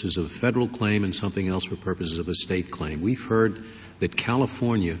purposes of a federal claim and something else for purposes of a state claim. We've heard that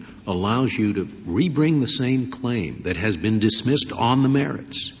California allows you to rebring the same claim that has been dismissed on the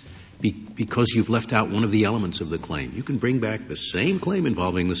merits because you've left out one of the elements of the claim. You can bring back the same claim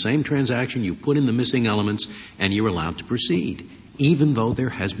involving the same transaction, you put in the missing elements, and you're allowed to proceed, even though there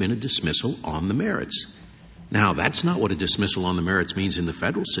has been a dismissal on the merits. Now, that's not what a dismissal on the merits means in the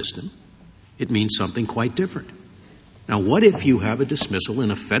federal system. It means something quite different. Now, what if you have a dismissal in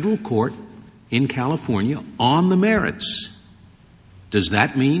a federal court in California on the merits? Does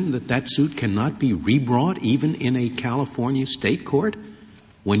that mean that suit cannot be rebrought even in a California state court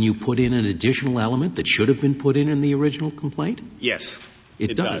when you put in an additional element that should have been put in the original complaint? Yes.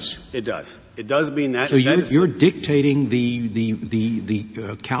 It does. It does. It does mean that. So you're dictating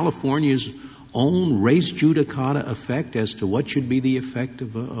the California's own res judicata effect as to what should be the effect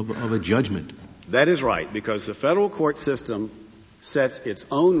of a judgment. That is right, because the federal court system sets its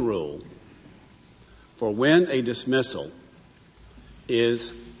own rule for when a dismissal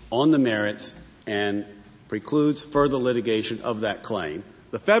is on the merits and precludes further litigation of that claim.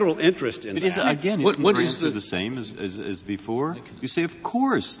 The federal interest in that. Again, what is the same as before? You say, of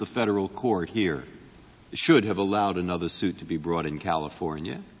course, the federal court here should have allowed another suit to be brought in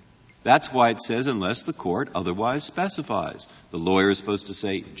California. That's why it says unless the court otherwise specifies. The lawyer is supposed to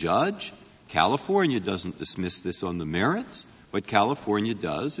say, Judge, California doesn't dismiss this on the merits. What California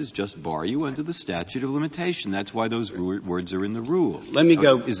does is just bar you under the statute of limitation. That's why those words are in the rule. Let me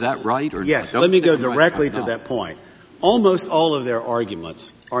go. Is that right? Or yes. Let me go directly to that point. Almost all of their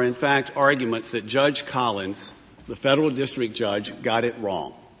arguments are, in fact, arguments that Judge Collins, the federal district judge, got it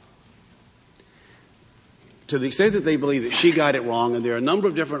wrong. To the extent that they believe that she got it wrong, and there are a number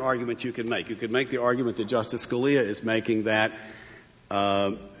of different arguments you can make. You could make the argument that Justice Scalia is making that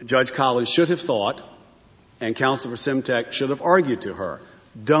Judge Collins should have thought and counsel for Semtek should have argued to her,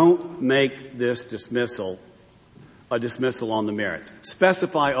 don't make this dismissal a dismissal on the merits.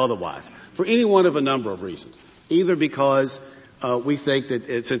 Specify otherwise, for any one of a number of reasons. Either because we think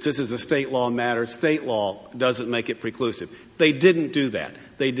that since this is a state law matter, state law doesn't make it preclusive. They didn't do that.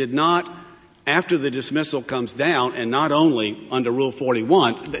 They did not, after the dismissal comes down, and not only under Rule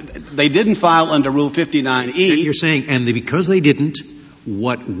 41, they didn't file under Rule 59E. You're saying, and because they didn't,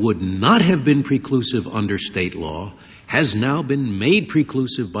 what would not have been preclusive under state law has now been made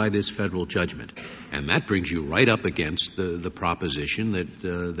preclusive by this federal judgment. And that brings you right up against the proposition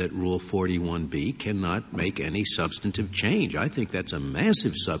that Rule 41B cannot make any substantive change. I think that's a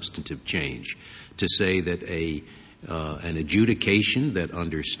massive substantive change to say that an adjudication that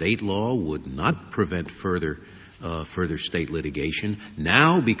under state law would not prevent further state litigation,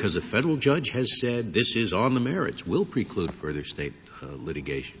 now because a federal judge has said this is on the merits, will preclude further state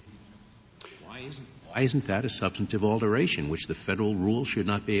litigation. Why isn't that a substantive alteration which the federal rule should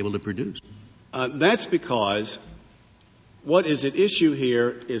not be able to produce? That's because what is at issue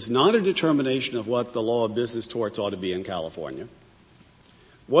here is not a determination of what the law of business torts ought to be in California.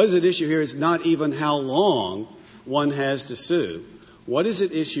 What is at issue here is not even how long one has to sue. What is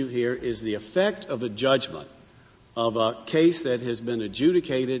at issue here is the effect of a judgment of a case that has been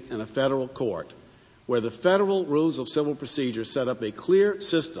adjudicated in a federal court, where the federal rules of civil procedure set up a clear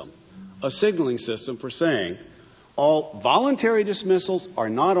system, a signaling system for saying all voluntary dismissals are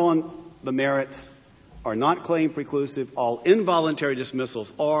not on the merits, are not claim preclusive. All involuntary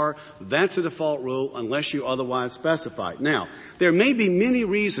dismissals are. That's a default rule unless you otherwise specify. Now, there may be many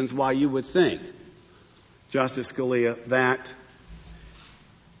reasons why you would think, Justice Scalia, that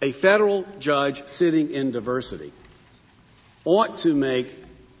a federal judge sitting in diversity ought to make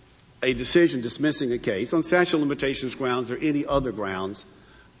a decision dismissing a case on statute of limitations grounds or any other grounds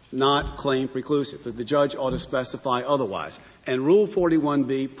not claim preclusive, that the judge ought to specify otherwise. And Rule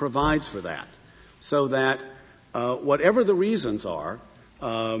 41B provides for that, so that whatever the reasons are,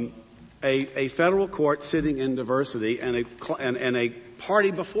 a federal court sitting in diversity and a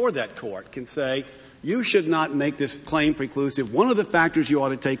party before that court can say, you should not make this claim preclusive. One of the factors you ought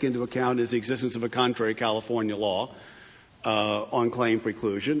to take into account is the existence of a contrary California law on claim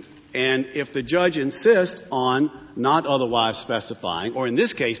preclusion. And if the judge insists on not otherwise specifying, or in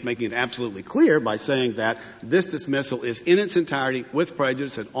this case making it absolutely clear by saying that this dismissal is in its entirety with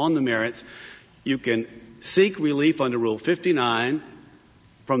prejudice and on the merits, you can seek relief under Rule 59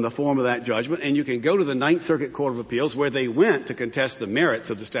 from the form of that judgment, and you can go to the Ninth Circuit Court of Appeals where they went to contest the merits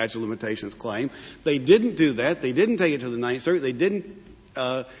of the statute of limitations claim. They didn't do that. They didn't take it to the Ninth Circuit. They didn't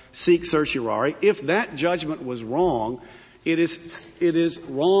seek certiorari. If that judgment was wrong, it is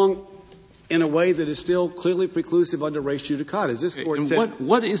wrong in a way that is still clearly preclusive under res judicata. As this Court said,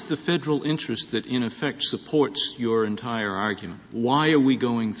 what is the federal interest that in effect supports your entire argument? Why are we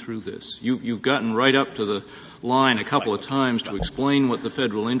going through this? You've gotten right up to the line a couple of times to explain what the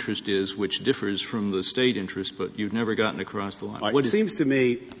federal interest is, which differs from the state interest, but you've never gotten across the line. It seems to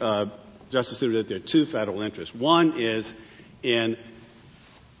me, Justice Souter, that there are two federal interests. One is in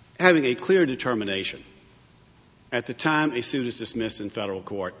having a clear determination at the time a suit is dismissed in federal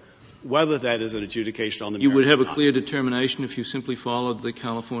court, whether that is an adjudication on the merits. You would have a clear determination if you simply followed the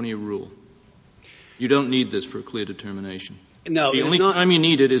California rule. You don't need this for a clear determination. No, the only time you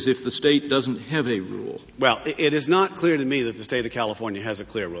need it is if the state doesn't have a rule. Well, it is not clear to me that the state of California has a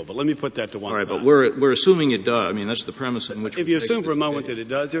clear rule, but let me put that to one side. All right, but we're assuming it does. I mean, that's the premise in which if you assume for a moment that it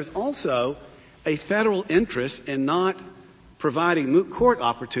does, there's also a federal interest in not providing moot court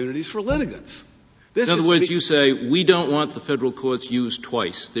opportunities for litigants. In other words, you say, we don't want the federal courts used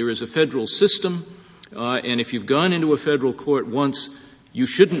twice. There is a federal system, and if you've gone into a federal court once, you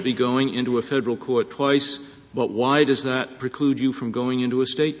shouldn't be going into a federal court twice. But why does that preclude you from going into a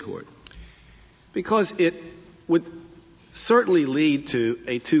state court? Because it would certainly lead to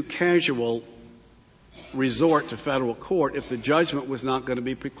a too casual resort to federal court if the judgment was not going to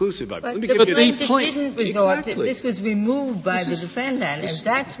be preclusive. But the plaintiff didn't resort to it. This was removed by the defendant, and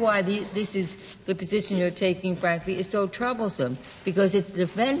that's why this is the position you're taking, frankly, is so troublesome, because it's the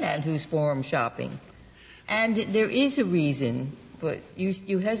defendant who's forum shopping. And there is a reason, but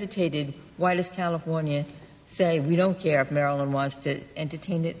you hesitated. Why does California say we don't care if Maryland wants to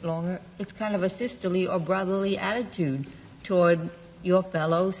entertain it longer? It's kind of a sisterly or brotherly attitude toward your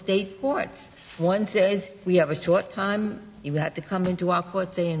fellow state courts. One says we have a short time, you have to come into our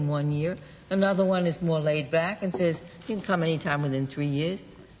court, say, in 1 year. Another one is more laid back and says you can come any time within 3 years.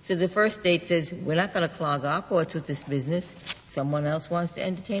 So the first state says we're not going to clog our courts with this business. Someone else wants to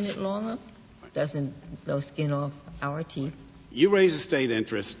entertain it longer. Doesn't blow skin off our teeth. You raise the state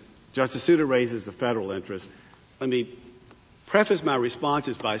interest. Justice Souter raises the federal interest. Let me preface my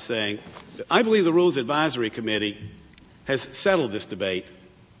responses by saying that I believe the Rules Advisory Committee has settled this debate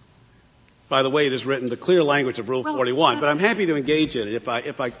by the way it is written, the clear language of Rule 41. But I'm happy to engage in it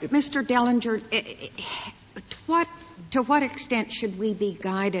Mr. Dellinger, to what extent should we be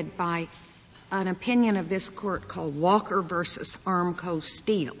guided by an opinion of this court called Walker versus Armco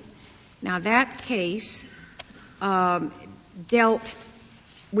Steel? Now, that case dealt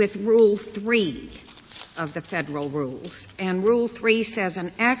with Rule 3 of the federal rules, and Rule 3 says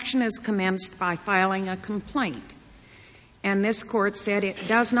an action is commenced by filing a complaint. And this court said it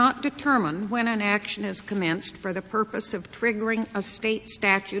does not determine when an action is commenced for the purpose of triggering a state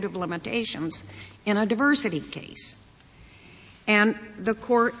statute of limitations in a diversity case. And the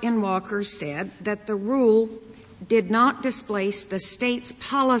court in Walker said that the rule did not displace the state's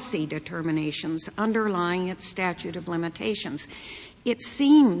policy determinations underlying its statute of limitations. It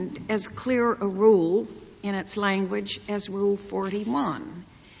seemed as clear a rule in its language as Rule 41,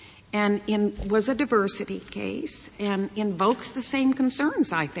 and was a diversity case and invokes the same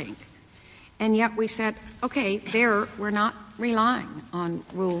concerns, I think. And yet we said, okay, there we're not relying on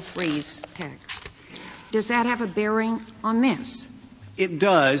Rule 3's text. Does that have a bearing on this? It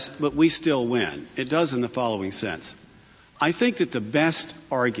does, but we still win. It does in the following sense. I think that the best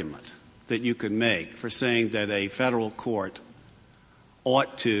argument that you could make for saying that a federal court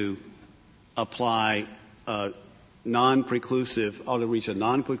ought to apply non-preclusive, ought to reach a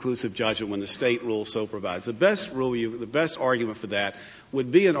non-preclusive judgment when the state rule so provides. The best argument for that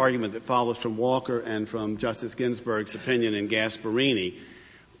would be an argument that follows from Walker and from Justice Ginsburg's opinion in Gasparini,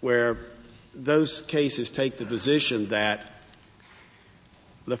 where those cases take the position that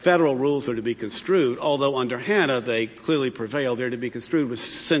the federal rules are to be construed, although under Hanna they clearly prevail, they're to be construed with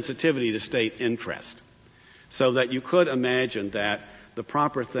sensitivity to state interest. So that you could imagine that the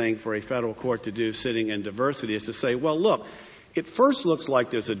proper thing for a federal court to do sitting in diversity is to say, well, look, it first looks like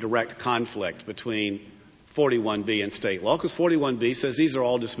there's a direct conflict between 41B in state law, because 41B says these are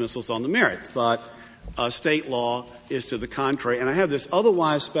all dismissals on the merits. But state law is to the contrary. And I have this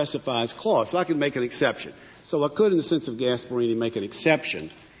otherwise specifies clause, so I can make an exception. So I could, in the sense of Gasparini, make an exception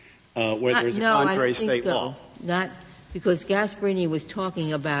where there's a contrary state law. Not because Gasparini was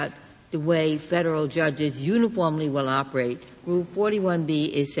talking about the way federal judges uniformly will operate. Rule 41B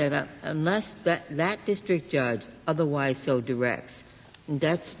is set up unless that district judge otherwise so directs. And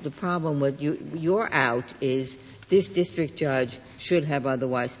that's the problem with your out is this district judge should have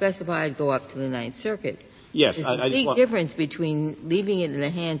otherwise specified, go up to the Ninth Circuit. Yes, There's a big difference between leaving it in the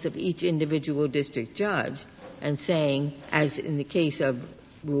hands of each individual district judge and saying, as in the case of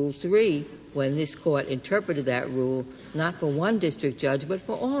Rule 3, when this Court interpreted that rule, not for one district judge, but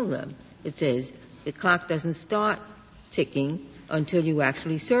for all of them. It says the clock doesn't start ticking until you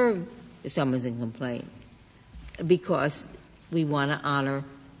actually serve the summons and complaint, because we want to honor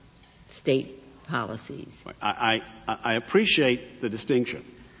state policies. I appreciate the distinction,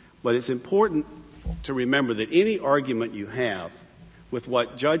 but it's important to remember that any argument you have with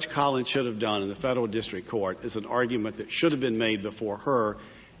what Judge Collins should have done in the federal district court is an argument that should have been made before her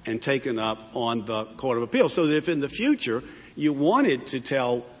and taken up on the Court of Appeals. So that if in the future you wanted to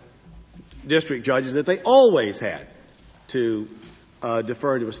tell district judges that they always had to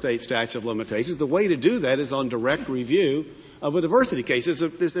defer to a state statute of limitations, the way to do that is on direct review of a diversity case.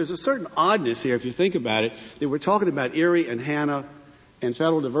 There's a certain oddness here, if you think about it, that we're talking about Erie and Hanna and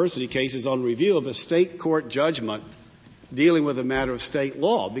federal diversity cases on review of a state court judgment dealing with a matter of state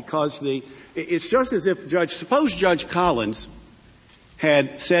law, because it's just as if suppose Judge Collins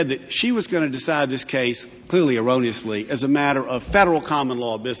had said that she was going to decide this case, clearly erroneously, as a matter of federal common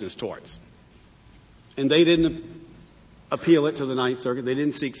law business torts. And they didn't appeal it to the Ninth Circuit. They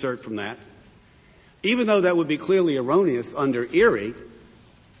didn't seek cert from that. Even though that would be clearly erroneous under Erie,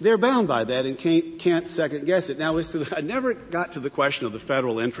 they're bound by that and can't second guess it. Now, I never got to the question of the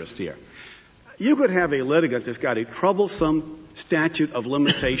federal interest here. You could have a litigant that's got a troublesome statute of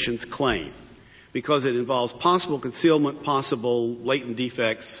limitations claim because it involves possible concealment, possible latent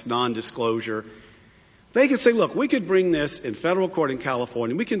defects, nondisclosure. They could say, look, we could bring this in federal court in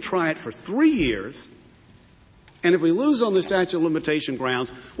California. We can try it for 3 years. And if we lose on the statute of limitation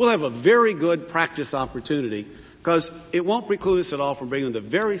grounds, we'll have a very good practice opportunity because it won't preclude us at all from bringing the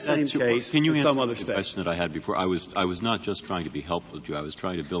very same case to some other state. The question that I had before, I was not just trying to be helpful to you. I was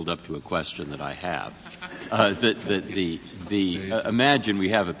trying to build up to a question that I have. Imagine we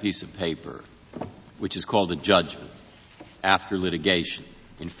have a piece of paper which is called a judgment after litigation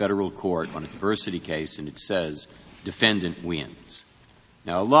in federal court on a diversity case, and it says defendant wins.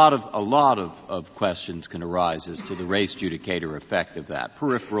 Now, a lot of questions can arise as to the res judicata effect of that.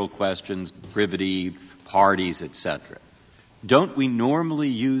 Peripheral questions, privity, parties, etc. Don't we normally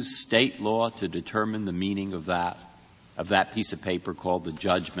use state law to determine the meaning of that piece of paper called the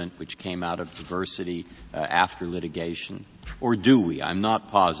judgment, which came out of diversity after litigation? Or do we? I'm not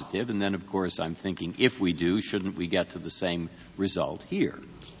positive. And then, of course, I'm thinking, if we do, shouldn't we get to the same result here?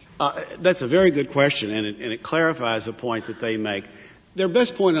 That's a very good question, and it clarifies a point that they make. Their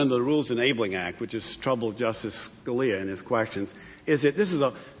best point under the Rules Enabling Act, which has troubled Justice Scalia in his questions, is that this is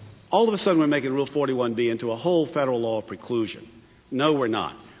all of a sudden we're making Rule 41B into a whole federal law of preclusion. No, we're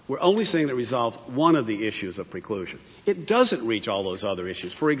not. We're only saying that it resolves one of the issues of preclusion. It doesn't reach all those other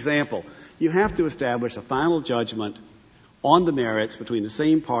issues. For example, you have to establish a final judgment on the merits between the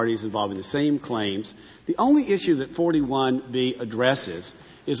same parties involving the same claims. The only issue that 41B addresses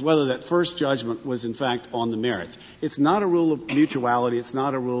is whether that first judgment was in fact on the merits. It's not a rule of mutuality. It's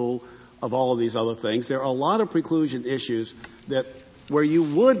not a rule of all of these other things. There are a lot of preclusion issues where you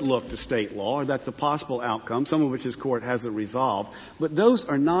would look to state law, or that's a possible outcome, some of which this Court hasn't resolved. But those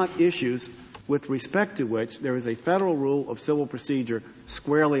are not issues with respect to which there is a federal rule of civil procedure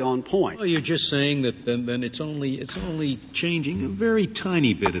squarely on point. Well, you're just saying that then it's only changing a very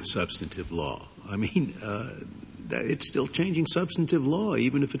tiny bit of substantive law. I mean, it's still changing substantive law,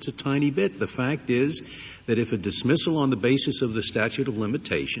 even if it's a tiny bit. The fact is that if a dismissal on the basis of the statute of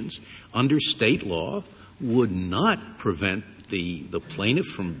limitations under state law would not prevent the plaintiff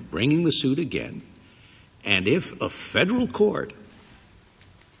from bringing the suit again, and if a federal court,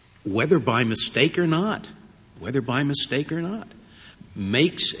 whether by mistake or not,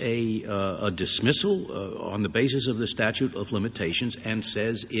 makes a dismissal on the basis of the statute of limitations and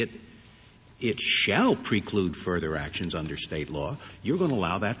says it shall preclude further actions under state law, you're going to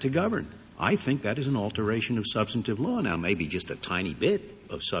allow that to govern. I think that is an alteration of substantive law. Now, maybe just a tiny bit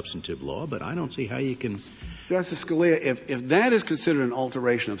of substantive law, but I don't see how you can. Justice Scalia, if that is considered an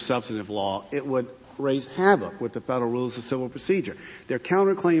alteration of substantive law, it would raise havoc with the federal rules of civil procedure. There are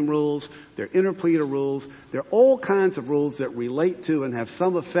counterclaim rules, there are interpleader rules, there are all kinds of rules that relate to and have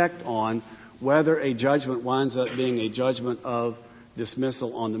some effect on whether a judgment winds up being a judgment of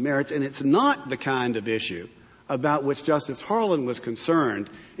dismissal on the merits. And it's not the kind of issue about which Justice Harlan was concerned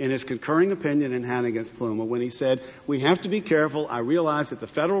in his concurring opinion in Hanna against Pluma when he said, we have to be careful. I realize that the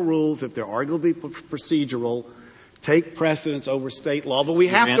federal rules, if they're arguably procedural, take precedence over state law, but we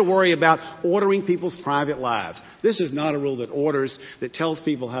have to worry about ordering people's private lives. This is not a rule that tells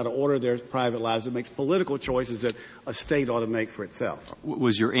people how to order their private lives. It makes political choices that a state ought to make for itself.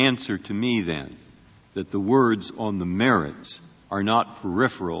 Was your answer to me then that the words on the merits are not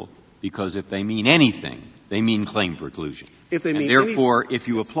peripheral because if they mean anything, they mean claim preclusion? If they mean therefore, if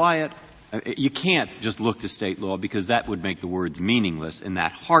you apply it, you can't just look to state law because that would make the words meaningless in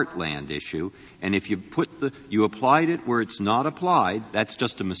that heartland issue. And if you you applied it where it's not applied, that's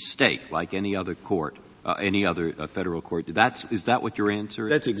just a mistake, like any other court, any other federal court. Is that what your answer is?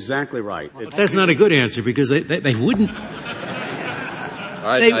 That's exactly right. But that's not a good answer because they wouldn't.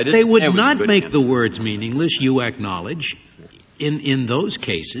 They would not make the words meaningless, you acknowledge, in those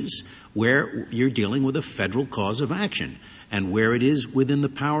cases where you're dealing with a federal cause of action and where it is within the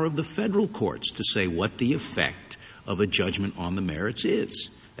power of the federal courts to say what the effect of a judgment on the merits is.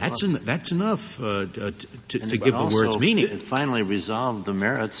 That's enough to give the words meaning. It finally resolved the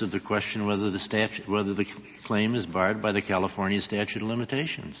merits of the question whether the claim is barred by the California statute of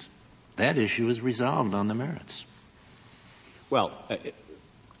limitations. That issue is resolved on the merits. Well,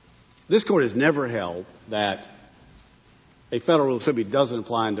 this Court has never held that a federal rule simply doesn't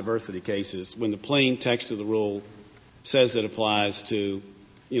apply in diversity cases when the plain text of the rule says it applies to,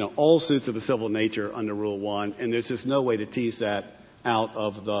 all suits of a civil nature under Rule 1, and there's just no way to tease that out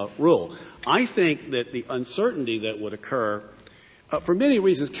of the rule. I think that the uncertainty that would occur, for many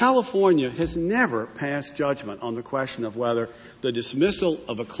reasons, California has never passed judgment on the question of whether the dismissal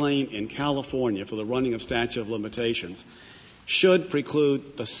of a claim in California for the running of statute of limitations should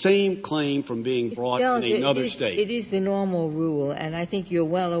preclude the same claim from being brought in another state. It is the normal rule, and I think you're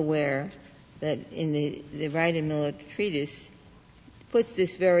well aware that in the Wright and Miller treatise puts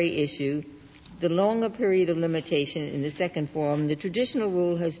this very issue, the longer period of limitation in the second form, the traditional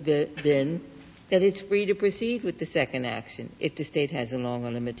rule has been that it's free to proceed with the second action if the state has a longer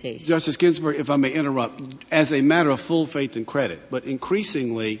limitation. Justice Ginsburg, if I may interrupt, as a matter of full faith and credit, but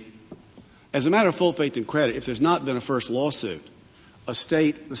increasingly, as a matter of full faith and credit, if there's not been a first lawsuit, a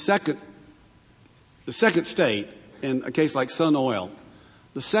state, the second state, in a case like Sun Oil,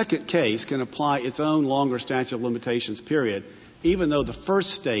 the second case can apply its own longer statute of limitations period, even though the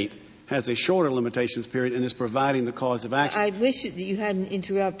first state has a shorter limitations period and is providing the cause of action. I wish that you hadn't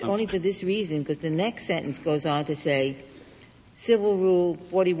interrupted only for this reason, because the next sentence goes on to say, Civil Rule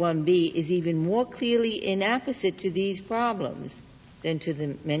 41B is even more clearly inapposite to these problems than to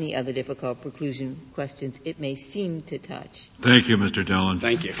the many other difficult preclusion questions it may seem to touch. Thank you, Mr. Dillon.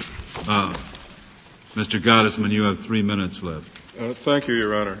 Thank you. Mr. Gottesman, you have 3 minutes left. Thank you,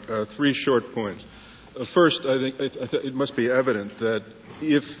 Your Honor. 3 short points. First, I think it must be evident that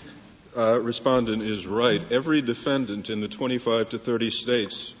if respondent is right, every defendant in the 25 to 30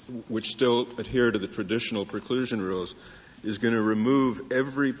 states which still adhere to the traditional preclusion rules is going to remove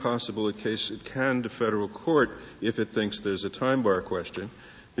every possible case it can to federal court if it thinks there's a time bar question,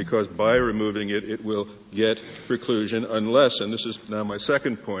 because by removing it, it will get preclusion unless, and this is now my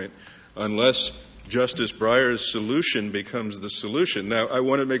second point, unless Justice Breyer's solution becomes the solution. Now, I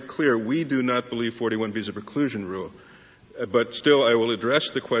want to make clear, we do not believe 41B is a preclusion rule, but still I will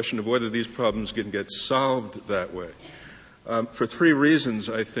address the question of whether these problems can get solved that way. For 3 reasons,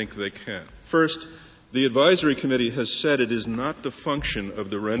 I think they can. First, the advisory committee has said it is not the function of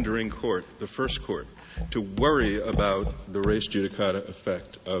the rendering court, the first court, to worry about the res judicata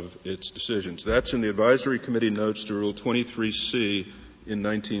effect of its decisions. That's in the advisory committee notes to Rule 23C in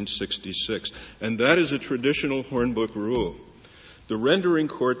 1966. And that is a traditional Hornbook rule. The rendering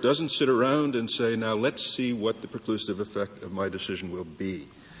court doesn't sit around and say, now let's see what the preclusive effect of my decision will be.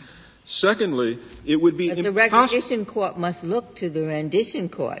 Secondly, it would be impossible. The recognition court must look to the rendition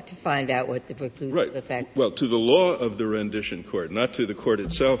court to find out what the preclusive effect is. Well, to the law of the rendition court, not to the court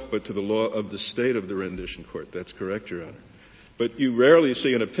itself, but to the law of the state of the rendition court. That's correct, Your Honor. But you rarely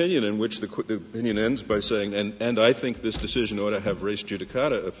see an opinion in which the opinion ends by saying, and I think this decision ought to have res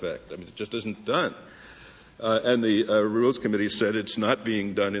judicata effect. I mean, it just isn't done. And the Rules Committee said it's not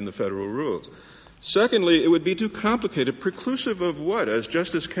being done in the federal rules. Secondly, it would be too complicated. Preclusive of what? As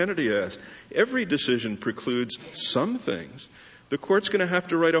Justice Kennedy asked, every decision precludes some things. The court's going to have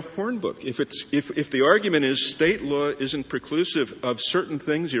to write a Hornbook. If the argument is state law isn't preclusive of certain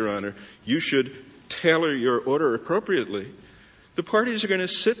things, Your Honor, you should tailor your order appropriately, the parties are going to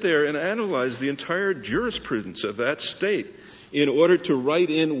sit there and analyze the entire jurisprudence of that state in order to write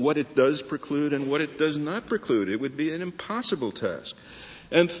in what it does preclude and what it does not preclude. It would be an impossible task.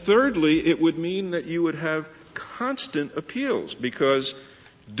 And thirdly, it would mean that you would have constant appeals because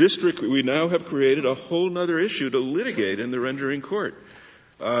we now have created a whole other issue to litigate in the rendering court.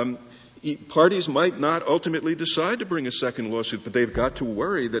 Parties might not ultimately decide to bring a second lawsuit, but they've got to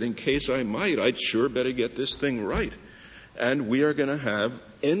worry that in case I might, I'd sure better get this thing right. And we are going to have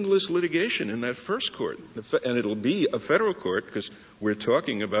endless litigation in that first court. And it'll be a federal court because we're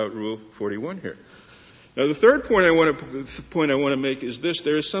talking about Rule 41 here. Now, the third point I want to make is this.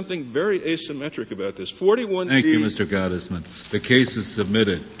 There is something very asymmetric about this. 41B. Thank you, Mr. Gottesman. The case is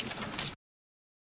submitted.